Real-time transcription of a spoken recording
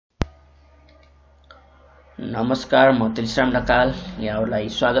नमस्कार, म राम ढकाल यहाँहरूलाई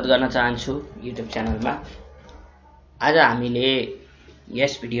स्वागत गर्न चाहन्छु युट्युब च्यानलमा। आज हामीले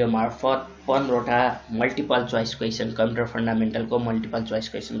यस भिडियो मार्फत 15 वटा multiple choice question computer फन्डामेन्टलको multiple choice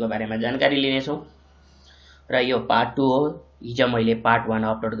क्वेशनको बारेमा जानकारी लिनेछौँ र यो पार्ट 2 हो। हिजो मैले पार्ट 1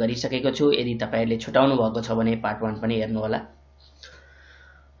 अपलोड गरिसकेको छु। यदि तपाईहरुले छुटाउनु भएको छ भने पार्ट 1 पनि हेर्नु होला।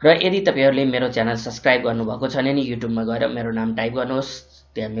 र यदि तपाईहरुले मेरो च्यानल सब्स्क्राइब गर्नुभएको छैन नि युट्युबमा गएर मेरो नाम टाइप गर्नुहोस्।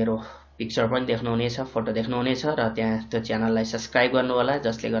 त्यहाँ मेरो पिक्चर पनि देख्नुहुनेछ, फोटो देख्नुहुनेछ र त्यहाँ त्यो च्यानललाई सब्स्क्राइब गर्नु होला,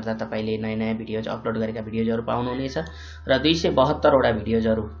 जसले गर्दा तपाईले नयाँ भिडियोज अपलोड गरेका भिडियोजहरु पाउनुहुनेछ। र 272 वटा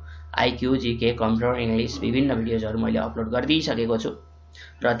भिडियोजहरु आईक्यू, जीके, कम्प्युटर, इंग्लिश विभिन्न भिडियोजहरु मैले अपलोड गरिदिइसकेको छु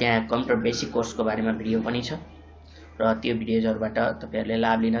र त्यहाँ कम्प्युटर बेसिक कोर्सको बारेमा भिडियो पनि छ र त्यो भिडियोजहरुबाट तपाईहरुले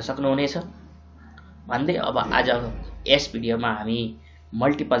लाभ लिन सक्नुहुनेछ भन्दै अब आज यस भिडियोमा हामी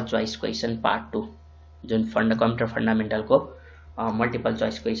मल्टिपल चोइस क्वेशन पार्ट 2 जुन computer फन्डामेन्टलको multiple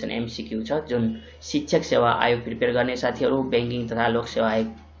choice question MCQ छ, जुन शिक्षक सेवा आयोग प्रिपेयर गर्ने साथीहरु, बैंकिङ तथा लोक सेवा आयोग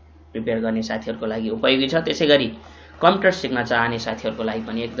प्रिपेयर गर्ने साथीहरुको लागि उपयोगी छ। त्यसैगरी कम्प्युटर सिक्न चाहने साथीहरुको लागि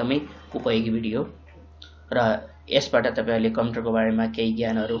पनि एकदमै उपयोगी भिडियो र यसबाट तपाईहरुले कम्प्युटरको बारेमा केही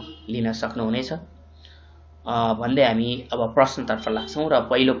ज्ञानहरु लिन सक्नुहुनेछ भन्दै हामी अब प्रश्नतर्फ लाग्छौं। र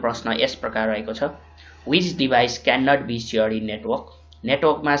पहिलो प्रश्न यस प्रकार रहेको छ, which device can not be shared in network?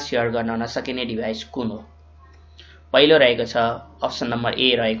 नेटवर्कमा share गर्न नसकिने डिभाइस कुन हो? पहिलो रहेको छ अप्सन नम्बर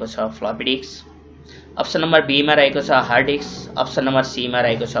ए रहेको छ floppy disk, option number be मा रहेको छ hard disk, option number C मा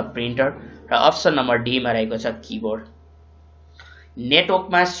रहेको छ प्रिन्टर र अप्सन नम्बर डी मा रहेको छ कीबोर्ड।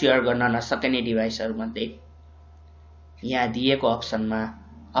 नेटवर्कमा शेयर गर्न नसकिने डिभाइसहरु मध्ये यहाँ दिएको अप्सनमा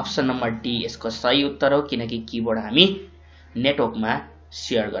अप्सन नम्बर डी यसको सही उत्तर हो, किनकि कीबोर्ड हामी नेटवर्कमा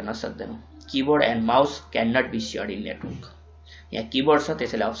शेयर गर्न सक्दैनौं। Keyboard and mouse can not be shared in network. यहाँ कीबोर्ड छ,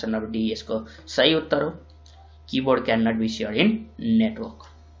 त्यसैले अप्सन नम्बर डी यसको सही उत्तर हो। Keyboard can not be shared in network.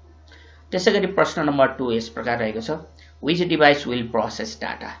 त्यसैगरी प्रश्न नम्बर 2 यस प्रकार रहेको छ, which device will process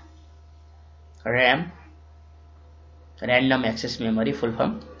data? RAM, random access memory full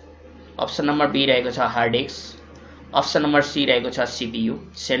form. Option number be रहेको छ hard disk, option number C रहेको छ CPU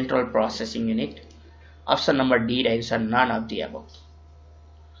central processing unit, option number D रहेको छ नन अफ द अबभ।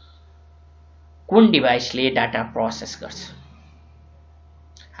 कुन डिभाइसले डाटा प्रोसेस गर्छ?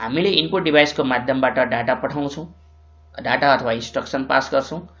 हामीले input डिभाइसको माध्यमबाट डाटा पठाउँछौं, डाटा अथवा इन्स्ट्रक्सन पास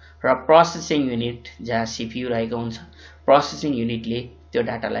गर्छौं र प्रोसेसिङ युनिट जहाँ सीपीयू रहेको हुन्छ, प्रोसेसिङ युनिटले त्यो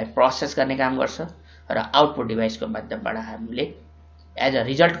डाटालाई प्रोसेस गर्ने काम गर्छ र आउटपुट डिभाइसको माध्यमबाट हामीले एज अ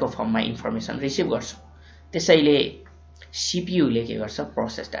रिजल्टको फर्ममा इन्फर्मेसन रिसिभ गर्छौं। त्यसैले सीपीयू ले के गर्छ?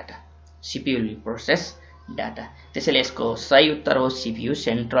 Process data. सीपीयू ले प्रोसेस डाटा। त्यसैले यसको सही उत्तर हो सीपीयू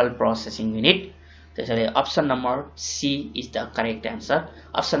सेन्ट्रल प्रोसेसिङ युनिट। त्यसैले option number C is the correct answer.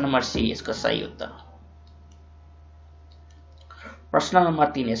 Option number C यसको सही उत्तर हो। प्रश्न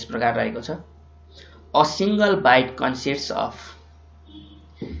नम्बर 3 यस प्रकार रहेको छ, अ सिंगल बाइट कन्सिस्ट्स अफ।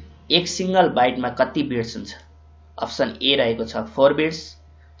 एक सिंगल बाइटमा कति बिट्स हुन्छ? अप्सन ए रहेको छ 4 बिट्स,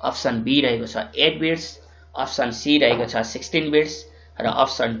 अप्सन बी रहेको छ 8 बिट्स, अप्सन सी रहेको छ 16 बिट्स र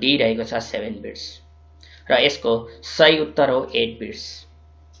अप्सन डी रहेको छ 7 बिट्स र यसको सही उत्तर हो 8 bits.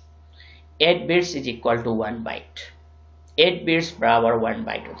 8 bits is equal to 1 bite. 8 bits बराबर 1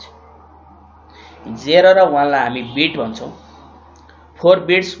 बाइट हुन्छ। 0 र 1 लाई हामी बिट भन्छौं। 4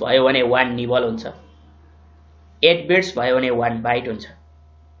 बिट्स भयो भने 1 निबल हुन्छ। 8 बिट्स भयो भने 1 बाइट हुन्छ।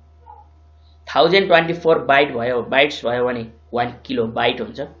 1024 बाइट्स भयो भने 1 किलो बाइट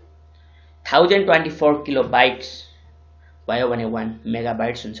हुन्छ। 1024 किलो बाइट्स भयो भने 1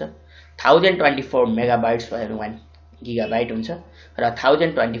 मेगाबाइट्स हुन्छ। 1024 मेगाबाइट्स भयो भने 1 गिगाबाइट हुन्छ र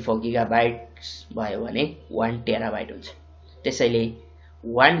 1024 गिगाबाइट्स भयो भने 1 टेराबाइट हुन्छ। त्यसैले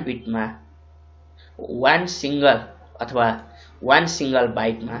 1 बिटमा 1 सिंगल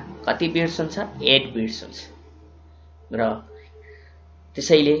बाइटमा कति बिट्स हुन्छ? 8 बिट्स हुन्छ र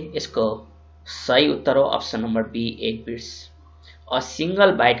त्यसैले यसको सही उत्तर हो option number be 8 bits. A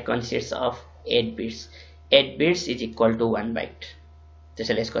single byte consists of 8 bits. 8 bits is equal to 1 byte.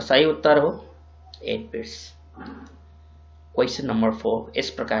 त्यसैले यसको सही उत्तर हो 8 bits। क्वेशन नम्बर 4 यस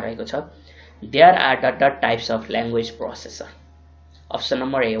प्रकार रहेको छ, There are the types of language processor. Option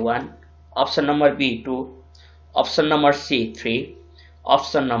number A 1, option number be 2, option number C 3,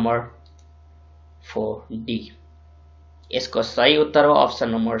 option number 4 D. यसको सही उत्तर हो option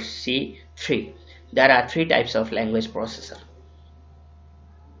number C 3। There are 3 types of language processor.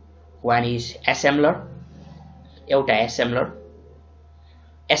 One is assembler. एउटा assembler.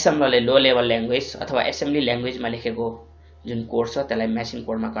 assemblerले लो level language अथवा assembly ल्याङ्ग्वेजमा लेखेको जुन code छ त्यसलाई मेसिन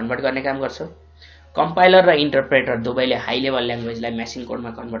कोडमा कन्भर्ट गर्ने काम गर्छ। कम्पाइलर र इन्टरप्रेटर दुवैले हाई लेभल ल्याङ्ग्वेजलाई मेसिन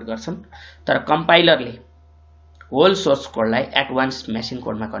कोडमा कन्भर्ट गर्छन्, तर कम्पाइलरले whole source कोडलाई at once machine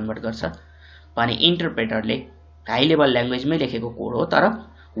कोडमा कन्भर्ट गर्छ भने इन्टरप्रेटरले हाई लेभल ल्याङ्ग्वेजमै लेखेको कोड हो तर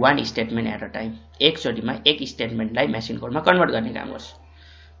one statement at a time, एकचोटीमा एक स्टेटमेन्टलाई मेसिन कोडमा कन्भर्ट गर्ने काम गर्छ।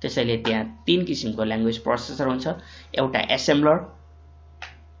 त्यसैले त्यहाँ तीन किसिमको ल्याङ्ग्वेज प्रोसेसर हुन्छ, एउटा एसेम्बलर,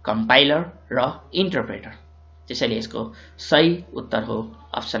 कम्पाइलर र इन्टरप्रेटर। त्यसैले यसको सही उत्तर हो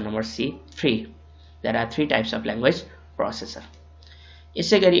option number C 3। There are 3 types of language processor.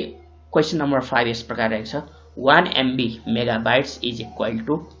 यसैगरी क्वेशन नम्बर 5 यस प्रकार रहेको छ 1 MB megabytes is equal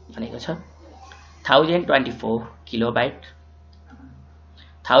to भनेको छ 1024 किलोबाइट,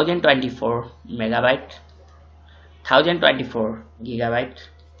 1024 मेगाबाइट, 1024 गिगाबाइट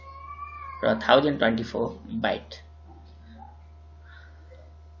र 1024 बाइट।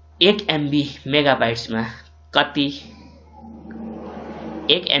 1 MB मेगाबाइट्समा कति,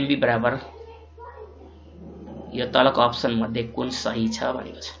 1 MB बराबर यो तलको अप्सन मध्ये कुन सही छ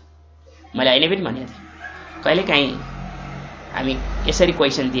भनेको छ। मैले अहिले पनि भनेको थिएँ कहिलेकाहीँ हामी यसरी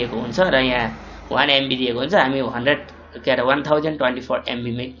क्वेसन दिएको हुन्छ र यहाँ 1 MB दिएको हुन्छ, हामी 1024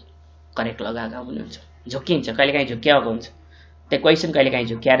 MB मै करेक्ट लगाएका पनि हुन्छ, झुक्किन्छ, कहिलेकाहीँ झुक्क्याएको हुन्छ, त्यो क्वेसन कहिलेकाहीँ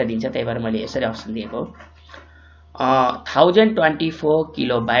झुक्क्याएर दिन्छ, त्यही भएर मैले यसरी अप्सन दिएको हो। 1024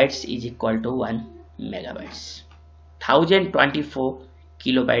 kilobytes is equal to 1 megabytes. 1024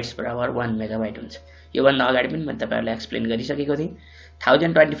 kilobytes बराबर 1 मेगाबाइट हुन्छ। योभन्दा अगाडि पनि मैले तपाईहरुलाई एक्सप्लेन गरिसकेको थिएँ।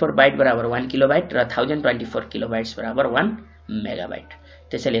 1024 बाइट बराबर 1 किलोबाइट र 1024 किलोबाइट्स बराबर 1 मेगाबाइट।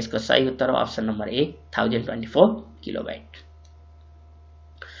 त्यसैले यसको सही उत्तर हो अप्सन नम्बर ए 1024 किलोबाइट।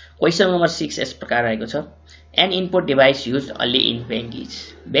 क्वेशन नम्बर 6 यस प्रकार रहेको छ an input device used only in bank is.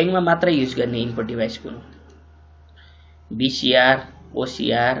 बैंकमा मात्र युज गर्ने इनपुट डिभाइस कुन हो? BCR,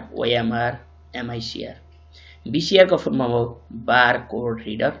 OCR, OMR, MICR. BCR को फुल फर्म हो बार कोड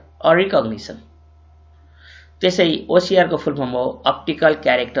रीडर और रिकग्निशन। त्यसै ओसीआर को फुल फर्म हो ऑप्टिकल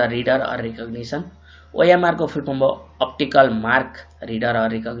कैरेक्टर रीडर और रिकग्निशन। ओएमआर को फुल फर्म हो ऑप्टिकल मार्क रीडर और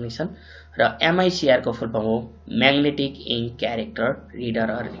रिकग्निशन र एमआईसीआर को फुल फर्म हो मैग्नेटिक इंक कैरेक्टर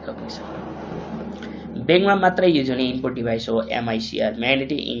रीडर और रिकग्निशन। बैंकमा मात्र युज हुने इनपुट डिभाइस हो MICR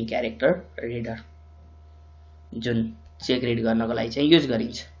magnetic ink character reader, जुन चेक रीड गर्नको लागि चाहिँ युज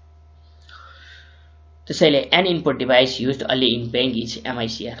गरिन्छ। त्यसैले an input device used only in bank is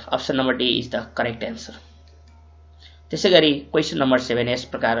MICR. Option number D is the correct answer. त्यसैगरी क्वेशन नम्बर 7 यस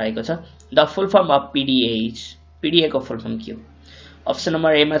प्रकार रहेको छ the full form of PDA is. PDA को फुल फर्म के हो? अप्सन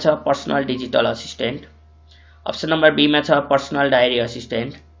नम्बर ए मा छ personal digital assistant, option number be मा छ personal diary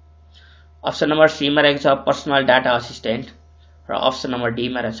assistant, option number C मा रहेको छ पर्सनल डाटा असिस्टेन्ट र अप्सन नम्बर डी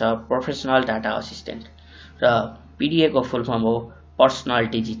मा रहेछ प्रोफेसनल डाटा असिस्टेन्ट र पीडीए को फुल फर्म हो पर्सनल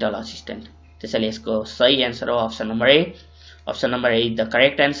डिजिटल असिस्टेन्ट। त्यसैले यसको सही एन्सर हो option number A. Option number A is the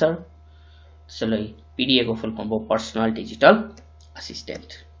correct answer. त्यसैले पीडीए को फुल फर्म हो पर्सनल डिजिटल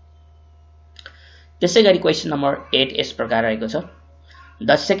असिस्टेन्ट। त्यसैगरी क्वेशन नम्बर 8 यस प्रकार रहेको छ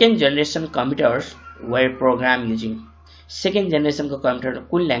the second generation computers where programme using. Second generation को कम्प्युटर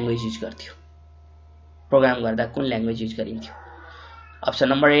कुन ल्याङ्ग्वेज युज गर्थ्यो? प्रोग्राम गर्दा कुन ल्याङ्ग्वेज युज गरिन्थ्यो? Option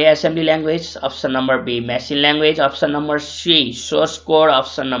number A assembly language, option number be machine language, option number C source code,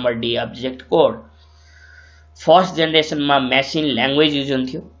 option number D object code. First जेनेरेसनमा machine language use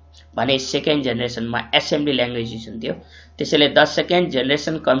हुन्थ्यो भने second जेनेरेसनमा assembly language use हुन्थ्यो। त्यसैले the second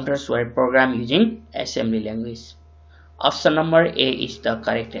generation computers where programme using assembly language. Option number A is the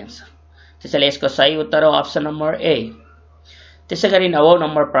correct answer. त्यसैले यसको सही उत्तर हो अप्सन नम्बर ए। त्यसैगरी 9औं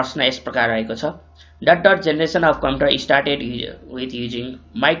नम्बर प्रश्न यस प्रकार रहेको छ dot generation of computer started with using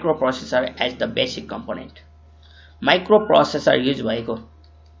microprocessor as the basic component. Microprocessor use भएको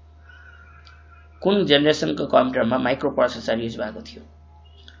कुन जेनेरेसनको कम्प्युटरमा माइक्रोप्रोसेसर युज भएको थियो?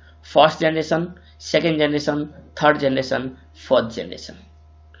 First generation, second generation, third generation, fourth generation.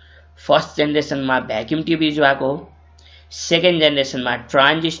 First जेनेरेसनमा भ्याक्युम ट्युब युज भएको हो, सेकेन्ड जेनेरेसनमा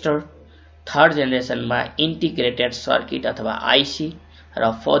ट्रान्जिस्टर, थर्ड जेनेरेसनमा इन्टिग्रेटेड सर्किट अथवा आईसी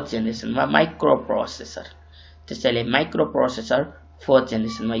र फोर्थ जेनेरेसनमा माइक्रोप्रोसेसर। त्यसैले माइक्रोप्रोसेसर फोर्थ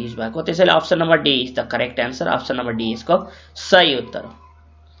जेनेरेसनमा युज भएको। त्यसैले option number D is the correct answer. Option number D यसको सही उत्तर हो।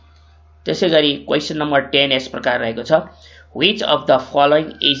 त्यसैगरी क्वेशन नम्बर 10 यस प्रकार रहेको छ which of the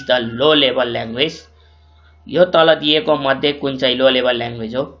following is the low level language. यो तल दिएको मध्ये कुन चाहिँ लो लेभल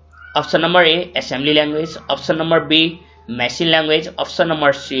ल्याङ्ग्वेज हो? Option number A assembly language, option number be machine language, option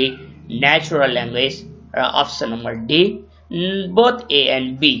number C natural language र option number D both A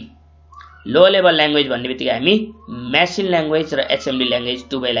and be. Low level language भन्ने बित्तिकै हामी मेसिन ल्याङ्ग्वेज र एसेम्बली ल्याङ्ग्वेज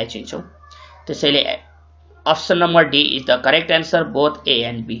दुवैलाई चिन्छौँ। त्यसैले option number D is the correct answer. Both A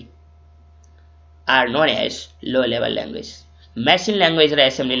and be are known as low level language. Machine language र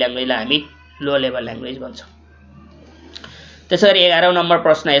assembly ल्याङ्ग्वेजलाई हामी लो level language भन्छौँ। त्यसैगरी 11औं नम्बर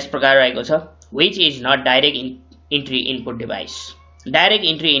प्रश्न यस प्रकार रहेको छ which is not direct entry input device. Direct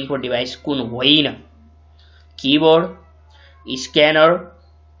entry input device कुन होइन? Keyboard, scanner,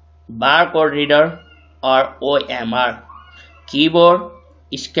 barcode reader or OMR. Keyboard,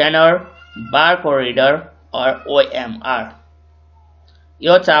 scanner, barcode reader or OMR.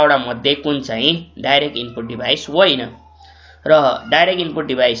 यो चारवटा मध्ये कुन चाहिँ डाइरेक्ट इनपुट डिभाइस होइन? र direct input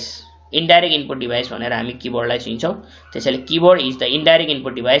device, indirect input device भनेर हामी कीबोर्डलाई चिन्छौं। त्यसैले keyboard is the indirect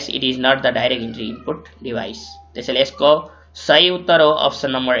input device, it is not the direct entry input device. त्यसैले यसको सही उत्तर हो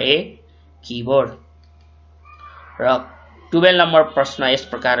अप्सन नम्बर ए, कीबोर्ड। र 12 नम्बर प्रश्न यस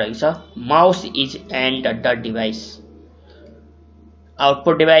प्रकार रहेछ, mouse is and the device.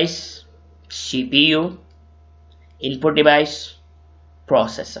 Output device, CPU, input device,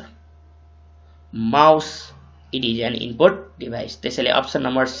 processor. Mouse it is an input device. त्यसैले अप्सन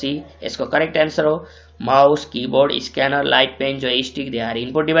नम्बर सी यसको करेक्ट आन्सर हो। Mouse, keyboard, scanner, light pain, joystick they R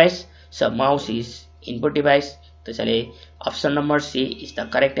input device. So mouse is input device. त्यसैले option number C is the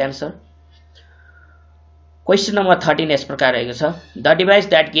correct answer. Question number 13 यस प्रकार रहेको छ, the device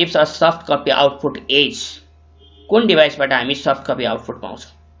that gives a soft copy output is. कुन डिभाइसबाट हामी soft copy output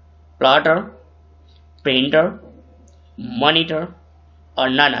पाउँछौं? प्लटर, printer, monitor or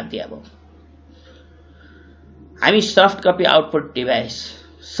none of the above. हामी soft copy output device,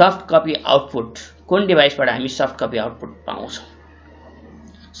 soft copy output कुन डिभाइसबाट हामी soft copy output पाउँछौं?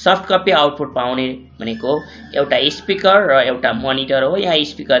 Soft copy output पाउने भनेको एउटा speaker र एउटा मोनिटर हो। यहाँ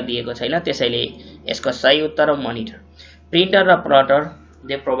स्पिकर दिएको छैन, त्यसैले यसको सही उत्तर हो मोनिटर। प्रिन्टर र प्लटर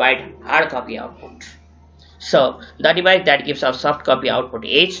they provide hard copy output. So the device that gives a soft copy output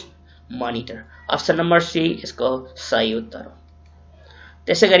is monitor. Option number C यसको सही उत्तर हो।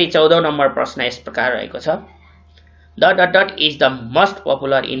 त्यसैगरी 14 नम्बर प्रश्न यस प्रकार रहेको छ, the is the most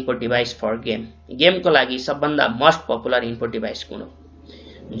popular input device for game. गेमको लागि सबभन्दा मोस्ट पपुलर इनपुट डिभाइस कुन हो?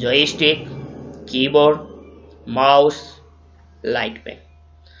 Joystick, keyboard, mouse, light pain.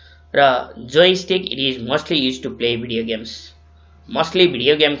 र joystick it is mostly use to play video games. Mostly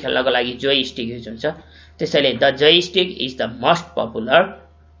video game खेल्नको लागि जोयस्टिक युज हुन्छ। त्यसैले the joystick is the most popular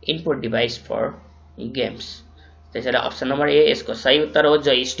input device for games. त्यसैले option number ए यसको सही उत्तर हो,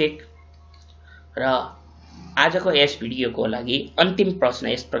 जोयस्टिक। र आजको यस भिडियोको लागि अन्तिम प्रश्न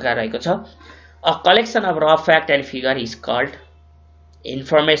यस प्रकार रहेको छ, अ कलेक्सन अफ र fact and figure is called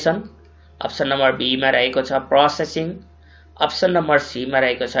information. Option number be मा रहेको छ प्रोसेसिङ, अप्सन नम्बर सी मा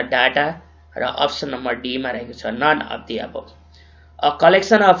रहेको छ डाटा र अप्सन नम्बर डी मा रहेको छ non of the above. A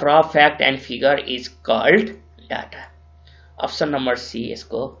collection of र fact and figure is called data. Option number C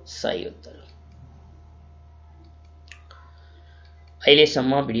यसको सही उत्तर हो।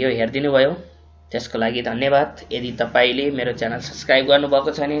 अहिलेसम्म भिडियो हेरिदिनु भयो त्यसको लागि धन्यवाद। यदि तपाईले मेरो च्यानल सब्स्क्राइब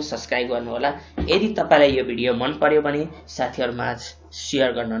गर्नुभएको छ भने सब्स्क्राइब गर्नुहोला। यदि तपाईलाई यो भिडियो मन पर्यो भने साथीहरुमाझ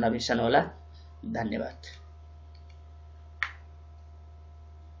शेयर गर्न नबिर्सनुहोला। धन्यवाद।